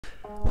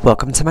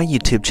Welcome to my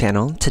YouTube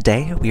channel.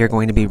 Today we are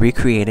going to be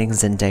recreating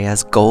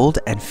Zendaya's gold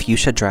and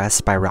fuchsia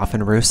dress by Ralph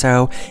and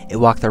Russo. It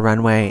walked the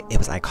runway, it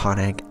was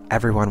iconic,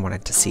 everyone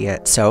wanted to see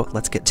it, so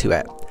let's get to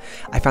it.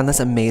 I found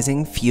this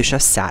amazing fuchsia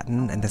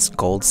satin and this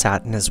gold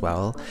satin as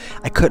well.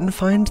 I couldn't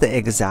find the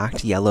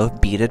exact yellow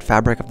beaded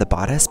fabric of the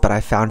bodice, but I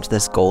found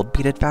this gold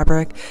beaded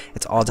fabric.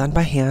 It's all done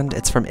by hand,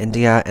 it's from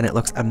India, and it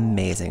looks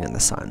amazing in the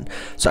sun.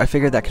 So I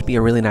figured that could be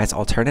a really nice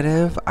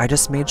alternative. I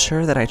just made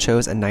sure that I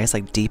chose a nice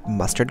deep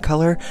mustard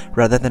color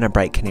rather than a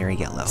bright canary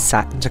yellow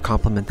satin to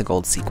complement the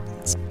gold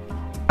sequins.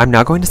 I'm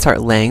now going to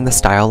start laying the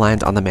style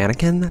lines on the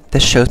mannequin.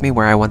 This shows me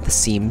where I want the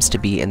seams to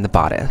be in the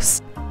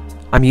bodice.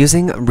 I'm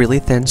using really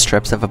thin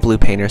strips of a blue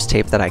painter's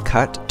tape that I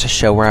cut to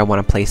show where I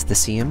want to place the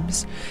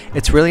seams.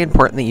 It's really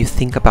important that you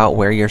think about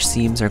where your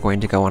seams are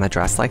going to go on a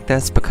dress like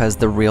this because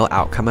the real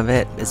outcome of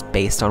it is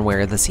based on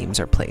where the seams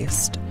are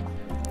placed.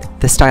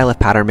 This style of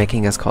pattern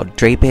making is called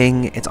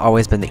draping. It's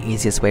always been the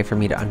easiest way for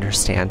me to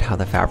understand how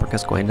the fabric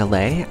is going to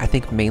lay. I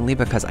think mainly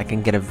because I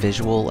can get a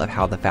visual of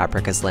how the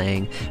fabric is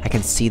laying. I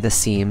can see the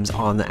seams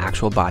on the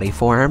actual body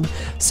form.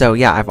 So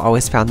yeah, I've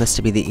always found this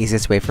to be the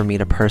easiest way for me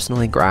to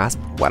personally grasp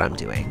what I'm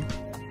doing.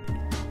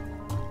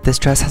 This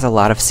dress has a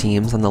lot of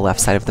seams on the left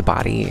side of the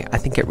body. I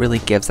think it really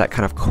gives that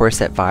kind of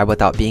corset vibe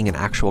without being an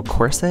actual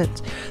corset.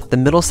 The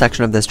middle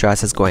section of this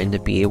dress is going to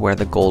be where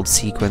the gold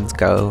sequins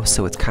go,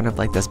 so it's kind of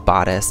like this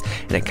bodice,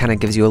 and it kind of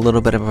gives you a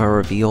little bit of a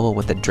reveal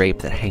with the drape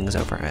that hangs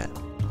over it.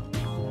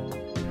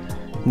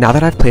 Now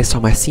that I've placed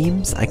all my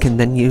seams, I can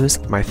then use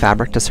my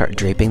fabric to start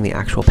draping the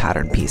actual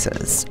pattern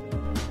pieces.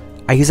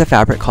 I use a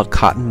fabric called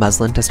cotton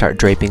muslin to start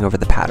draping over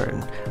the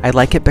pattern. I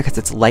like it because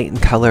it's light in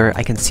color,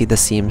 I can see the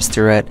seams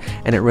through it,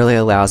 and it really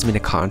allows me to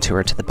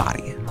contour to the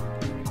body.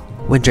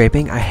 When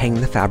draping, I hang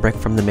the fabric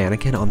from the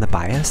mannequin on the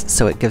bias,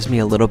 so it gives me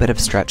a little bit of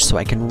stretch so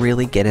I can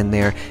really get in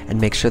there and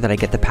make sure that I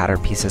get the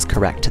pattern pieces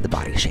correct to the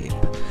body shape.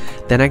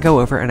 Then I go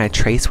over and I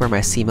trace where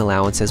my seam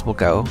allowances will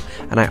go,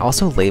 and I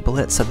also label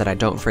it so that I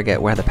don't forget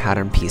where the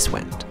pattern piece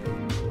went.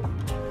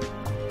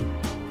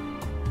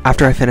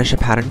 After I finish a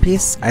pattern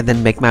piece, I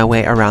then make my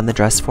way around the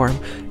dress form,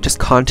 just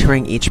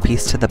contouring each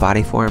piece to the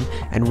body form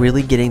and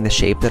really getting the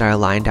shape that I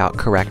lined out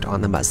correct on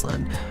the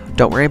muslin.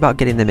 Don't worry about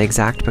getting them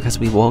exact because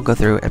we will go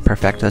through and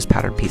perfect those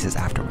pattern pieces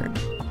afterward.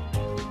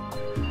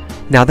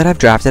 Now that I've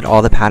drafted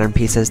all the pattern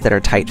pieces that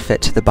are tight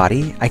fit to the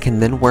body, I can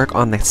then work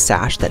on the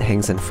sash that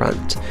hangs in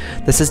front.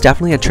 This is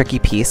definitely a tricky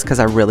piece because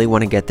I really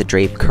want to get the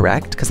drape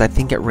correct because I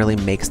think it really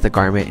makes the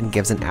garment and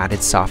gives an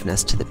added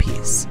softness to the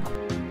piece.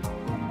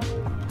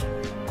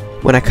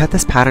 When I cut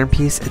this pattern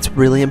piece, it's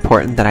really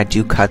important that I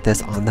do cut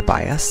this on the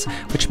bias,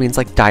 which means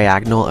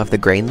diagonal of the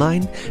grain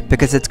line,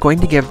 because it's going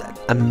to give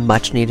a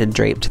much needed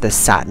drape to this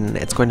satin.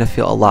 It's going to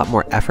feel a lot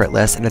more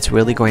effortless and it's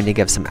really going to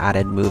give some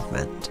added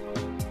movement.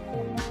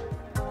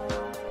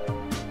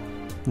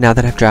 Now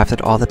that I've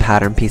drafted all the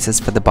pattern pieces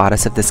for the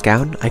bodice of this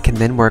gown, I can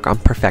then work on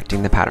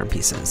perfecting the pattern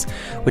pieces,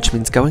 which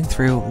means going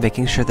through,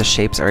 making sure the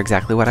shapes are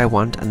exactly what I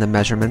want and the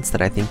measurements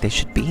that I think they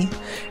should be,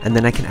 and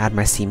then I can add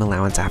my seam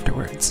allowance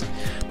afterwards.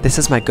 This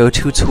is my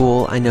go-to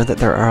tool. I know that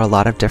there are a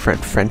lot of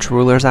different French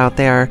rulers out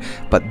there,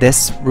 but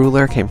this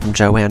ruler came from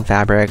Joann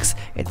Fabrics.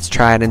 It's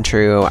tried and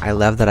true. I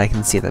love that I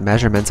can see the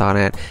measurements on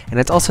it, and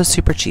it's also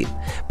super cheap,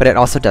 but it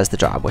also does the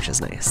job, which is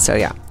nice. So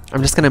yeah,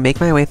 I'm just going to make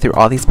my way through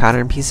all these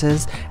pattern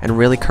pieces and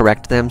really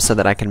correct them so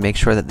that I can make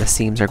sure that the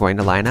seams are going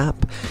to line up.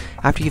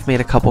 After you've made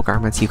a couple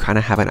garments, you kind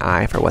of have an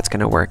eye for what's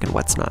going to work and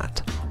what's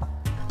not.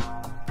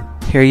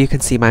 Here you can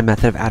see my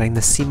method of adding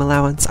the seam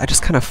allowance. I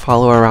just kind of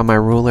follow around my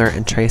ruler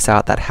and trace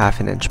out that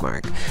 1/2 inch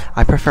mark.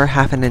 I prefer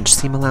 1/2 inch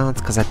seam allowance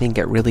because I think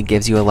it really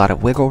gives you a lot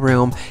of wiggle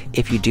room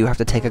if you do have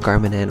to take a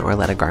garment in or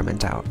let a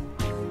garment out.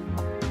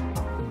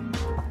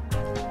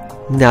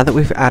 Now that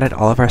we've added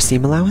all of our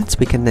seam allowance,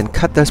 we can then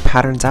cut those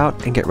patterns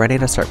out and get ready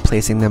to start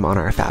placing them on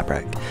our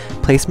fabric.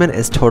 Placement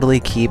is totally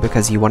key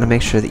because you want to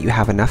make sure that you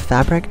have enough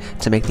fabric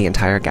to make the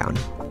entire gown.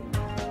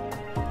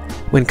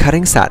 When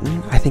cutting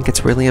satin, I think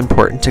it's really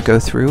important to go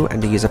through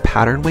and to use a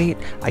pattern weight.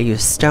 I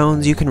use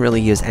stones, you can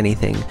really use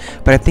anything,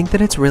 but I think that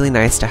it's really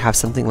nice to have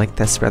something like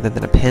this rather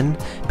than a pin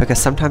because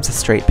sometimes a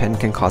straight pin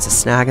can cause a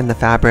snag in the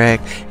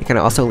fabric. It can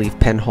also leave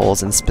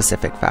pinholes in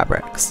specific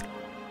fabrics.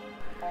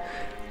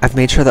 I've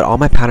made sure that all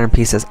my pattern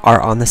pieces are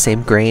on the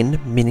same grain,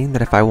 meaning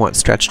that if I want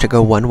stretch to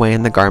go one way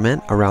in the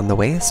garment around the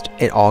waist,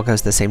 it all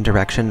goes the same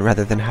direction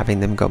rather than having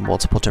them go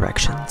multiple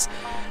directions.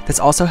 This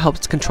also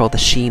helps control the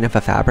sheen of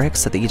a fabric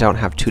so that you don't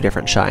have two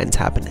different shines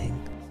happening.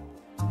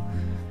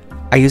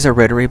 I use a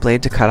rotary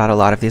blade to cut out a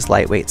lot of these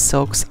lightweight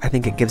silks. I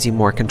think it gives you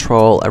more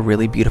control, a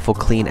really beautiful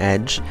clean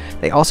edge.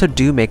 They also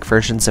do make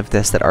versions of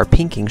this that are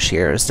pinking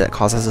shears that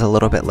causes a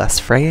little bit less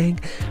fraying.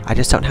 I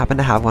just don't happen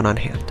to have one on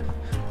hand.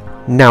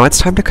 Now it's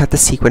time to cut the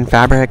sequin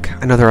fabric.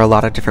 I know there are a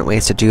lot of different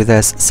ways to do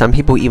this. Some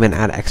people even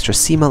add extra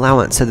seam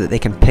allowance so that they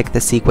can pick the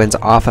sequins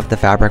off of the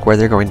fabric where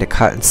they're going to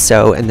cut and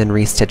sew and then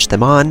restitch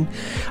them on.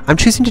 I'm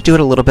choosing to do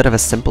it a little bit of a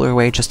simpler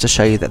way just to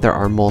show you that there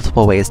are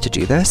multiple ways to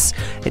do this.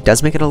 It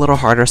does make it a little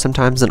harder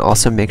sometimes, and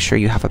also make sure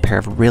you have a pair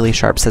of really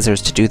sharp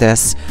scissors to do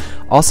this.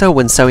 Also,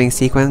 when sewing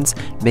sequins,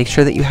 make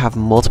sure that you have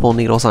multiple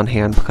needles on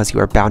hand because you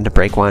are bound to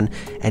break one,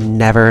 and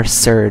never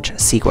serge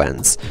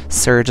sequins.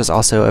 Serge is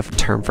also a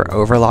term for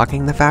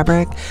overlocking the fabric,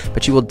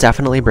 but you will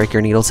definitely break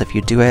your needles if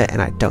you do it,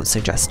 and I don't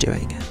suggest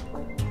doing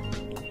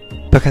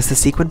it. Because the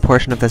sequin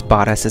portion of this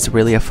bodice is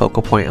really a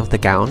focal point of the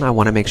gown, I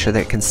want to make sure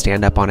that it can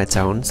stand up on its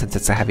own since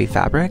it's a heavy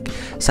fabric,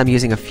 so I'm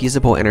using a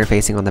fusible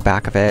interfacing on the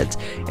back of it.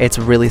 It's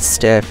really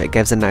stiff, it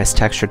gives a nice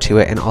texture to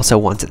it, and also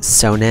once it's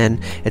sewn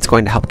in, it's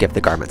going to help give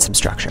the garment some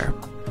structure.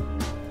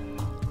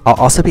 I'll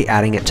also be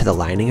adding it to the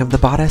lining of the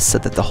bodice so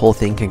that the whole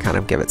thing can kind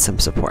of give it some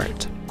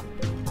support.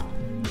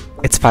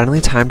 It's finally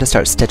time to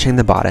start stitching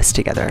the bodice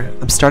together.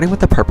 I'm starting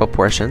with the purple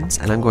portions,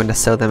 and I'm going to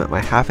sew them at my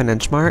 1/2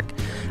 inch mark.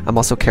 I'm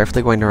also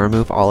carefully going to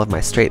remove all of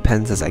my straight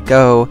pins as I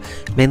go,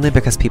 mainly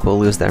because people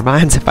lose their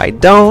minds if I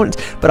don't,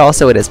 but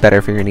also it is better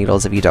for your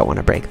needles if you don't want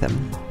to break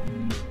them.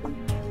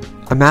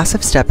 A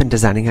massive step in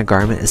designing a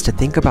garment is to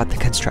think about the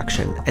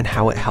construction and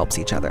how it helps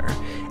each other.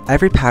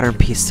 Every pattern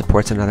piece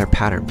supports another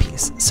pattern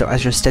piece, so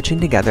as you're stitching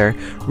together,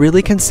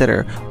 really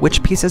consider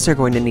which pieces are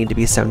going to need to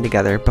be sewn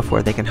together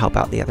before they can help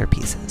out the other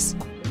pieces.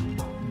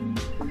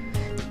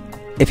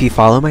 If you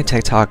follow my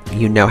TikTok,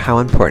 you know how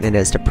important it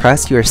is to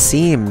press your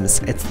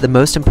seams. It's the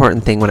most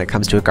important thing when it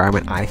comes to a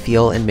garment, I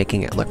feel, in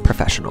making it look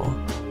professional.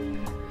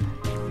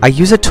 I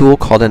use a tool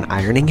called an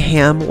ironing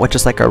ham, which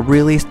is like a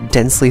really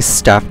densely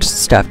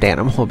stuffed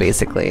animal,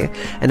 basically,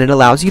 and it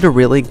allows you to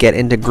really get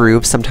into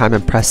grooves sometime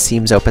and press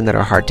seams open that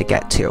are hard to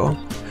get to.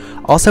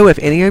 Also, if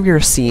any of your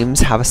seams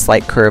have a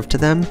slight curve to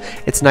them,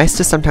 it's nice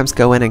to sometimes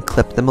go in and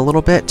clip them a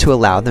little bit to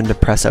allow them to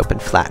press open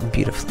flat and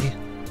beautifully.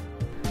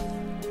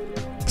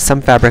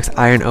 Some fabrics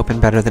iron open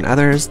better than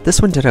others.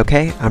 This one did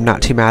okay. I'm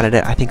not too mad at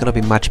it. I think it'll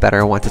be much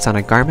better once it's on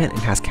a garment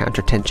and has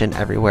counter tension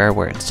everywhere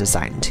where it's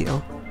designed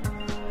to.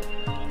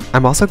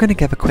 I'm also going to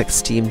give a quick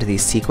steam to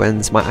these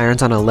sequins. My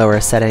iron's on a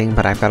lower setting,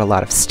 but I've got a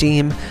lot of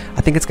steam.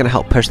 I think it's going to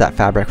help push that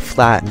fabric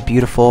flat and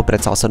beautiful, but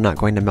it's also not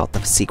going to melt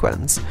the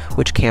sequins,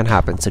 which can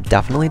happen, so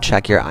definitely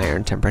check your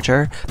iron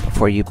temperature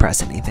before you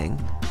press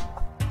anything.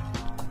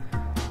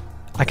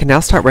 I can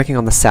now start working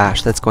on the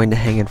sash that's going to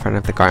hang in front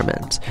of the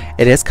garment.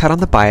 It is cut on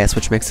the bias,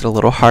 which makes it a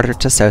little harder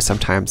to sew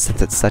sometimes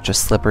since it's such a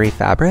slippery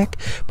fabric,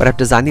 but I've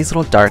designed these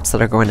little darts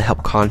that are going to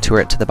help contour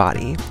it to the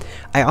body.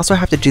 I also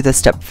have to do this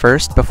step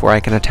first before I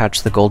can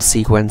attach the gold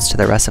sequins to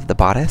the rest of the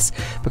bodice,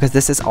 because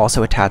this is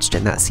also attached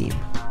in that seam.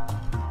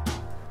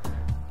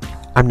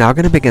 I'm now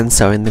going to begin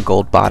sewing the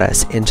gold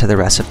bodice into the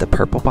rest of the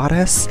purple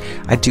bodice.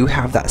 I do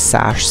have that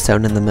sash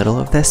sewn in the middle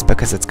of this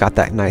because it's got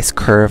that nice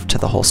curve to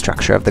the whole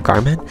structure of the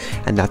garment,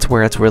 and that's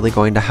where it's really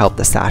going to help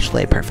the sash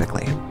lay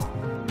perfectly.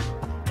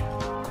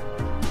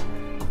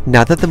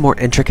 Now that the more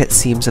intricate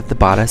seams of the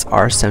bodice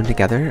are sewn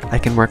together, I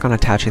can work on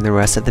attaching the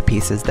rest of the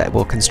pieces that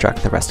will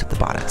construct the rest of the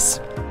bodice.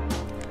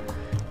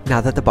 Now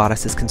that the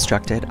bodice is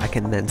constructed, I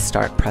can then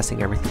start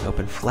pressing everything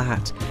open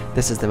flat.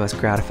 This is the most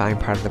gratifying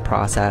part of the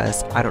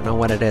process. I don't know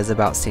what it is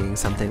about seeing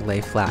something lay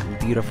flat and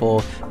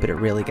beautiful, but it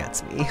really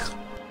gets me.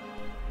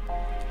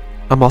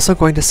 I'm also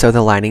going to sew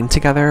the lining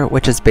together,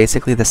 which is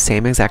basically the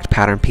same exact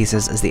pattern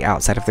pieces as the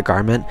outside of the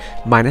garment,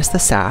 minus the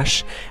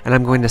sash, and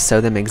I'm going to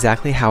sew them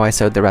exactly how I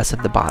sewed the rest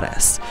of the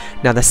bodice.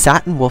 Now the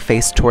satin will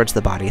face towards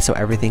the body, so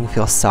everything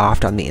feels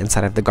soft on the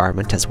inside of the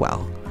garment as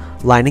well.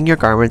 Lining your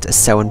garment is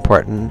so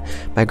important.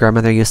 My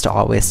grandmother used to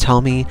always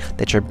tell me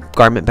that your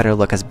garment better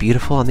look as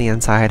beautiful on the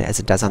inside as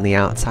it does on the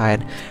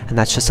outside, and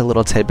that's just a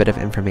little tidbit of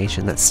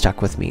information that's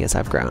stuck with me as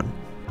I've grown.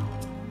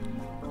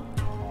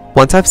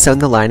 Once I've sewn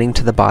the lining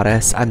to the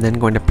bodice, I'm then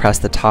going to press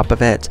the top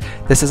of it.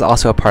 This is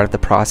also a part of the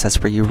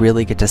process where you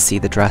really get to see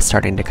the dress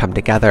starting to come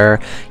together.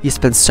 You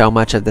spend so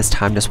much of this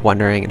time just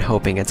wondering and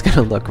hoping it's going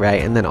to look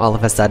right, and then all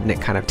of a sudden it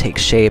kind of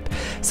takes shape.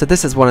 So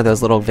this is one of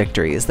those little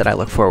victories that I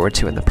look forward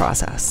to in the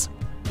process.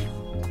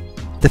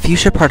 The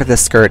fuchsia part of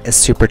this skirt is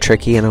super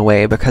tricky in a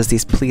way because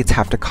these pleats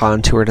have to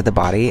contour to the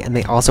body, and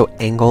they also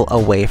angle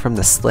away from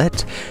the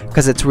slit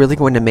because it's really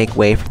going to make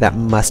way for that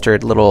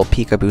mustard little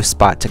peekaboo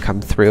spot to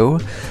come through.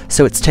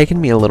 So it's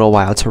taken me a little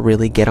while to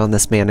really get on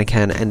this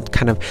mannequin and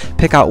kind of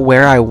pick out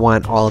where I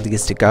want all of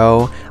these to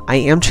go. I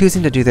am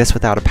choosing to do this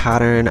without a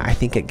pattern. I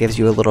think it gives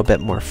you a little bit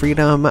more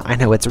freedom. I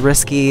know it's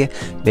risky,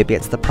 maybe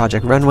it's the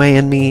Project Runway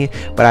in me,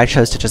 but I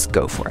chose to just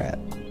go for it.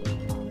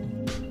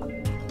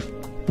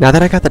 Now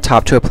that I got the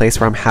top to a place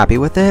where I'm happy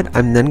with it,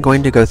 I'm then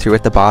going to go through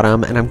at the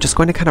bottom, and I'm just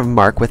going to kind of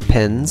mark with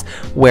pins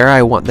where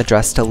I want the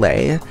dress to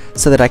lay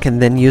so that I can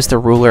then use the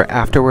ruler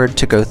afterward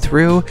to go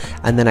through,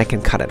 and then I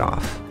can cut it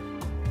off.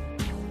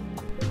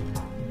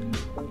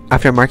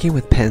 After marking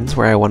with pins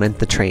where I wanted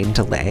the train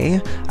to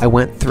lay, I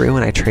went through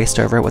and I traced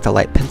over it with a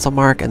light pencil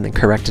mark and then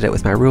corrected it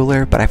with my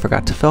ruler, but I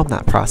forgot to film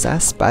that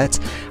process, but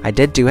I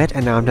did do it,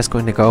 and now I'm just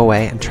going to go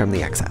away and trim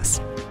the excess.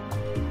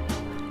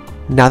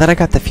 Now that I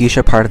got the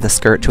fuchsia part of the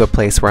skirt to a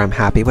place where I'm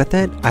happy with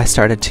it, I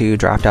started to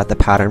draft out the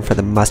pattern for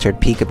the mustard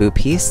peekaboo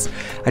piece.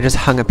 I just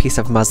hung a piece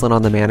of muslin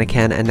on the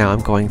mannequin, and now I'm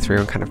going through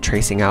and kind of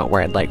tracing out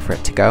where I'd like for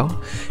it to go,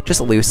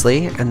 just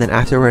loosely, and then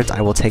afterwards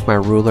I will take my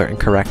ruler and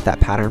correct that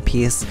pattern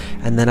piece,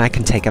 and then I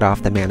can take it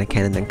off the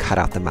mannequin and then cut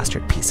out the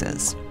mustard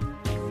pieces.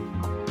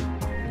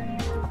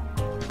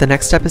 The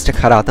next step is to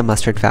cut out the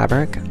mustard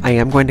fabric. I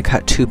am going to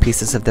cut 2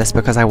 pieces of this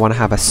because I want to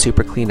have a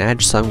super clean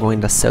edge, so I'm going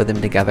to sew them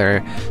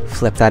together,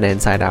 flip that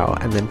inside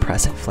out, and then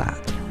press it flat.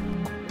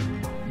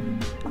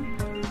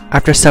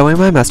 After sewing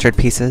my mustard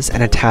pieces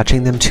and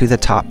attaching them to the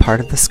top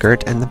part of the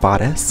skirt and the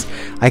bodice,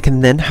 I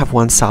can then have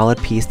one solid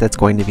piece that's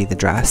going to be the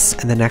dress,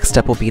 and the next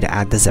step will be to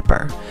add the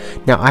zipper.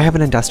 Now I have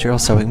an industrial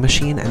sewing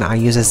machine and I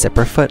use a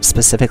zipper foot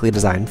specifically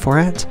designed for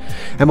it.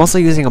 I'm also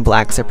using a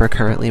black zipper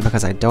currently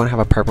because I don't have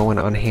a purple one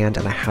on hand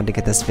and I had to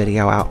get this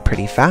video out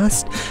pretty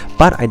fast,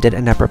 but I did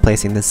end up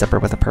replacing the zipper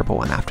with a purple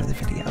one after the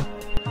video.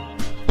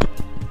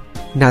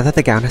 Now that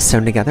the gown is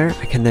sewn together,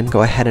 I can then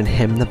go ahead and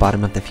hem the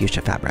bottom of the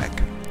fuchsia fabric,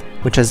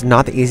 which is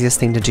not the easiest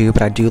thing to do,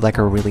 but I do like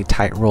a really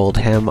tight rolled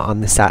hem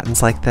on the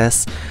satins like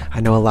this. I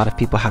know a lot of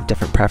people have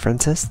different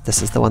preferences.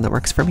 This is the one that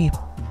works for me.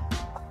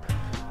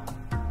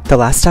 The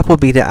last step will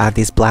be to add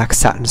these black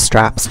satin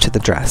straps to the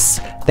dress.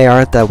 They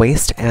are at the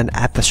waist and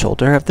at the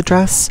shoulder of the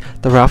dress.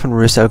 The Ralph and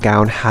Russo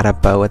gown had a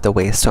bow at the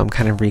waist, so I'm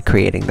kind of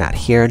recreating that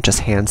here, just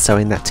hand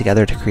sewing that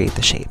together to create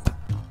the shape.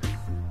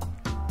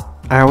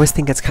 I always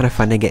think it's kind of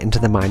fun to get into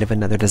the mind of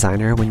another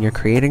designer when you're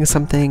creating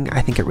something.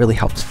 I think it really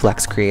helps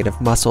flex creative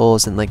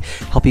muscles and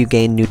help you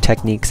gain new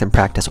techniques and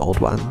practice old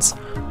ones.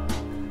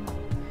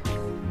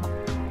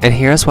 And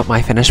here's what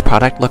my finished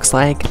product looks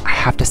like. I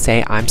have to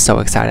say I'm so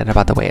excited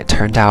about the way it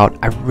turned out.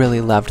 I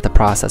really loved the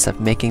process of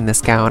making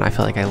this gown. I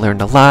feel like I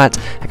learned a lot.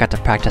 I got to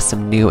practice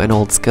some new and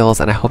old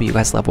skills, and I hope you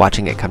guys love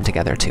watching it come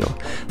together too.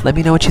 Let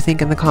me know what you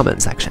think in the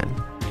comment section.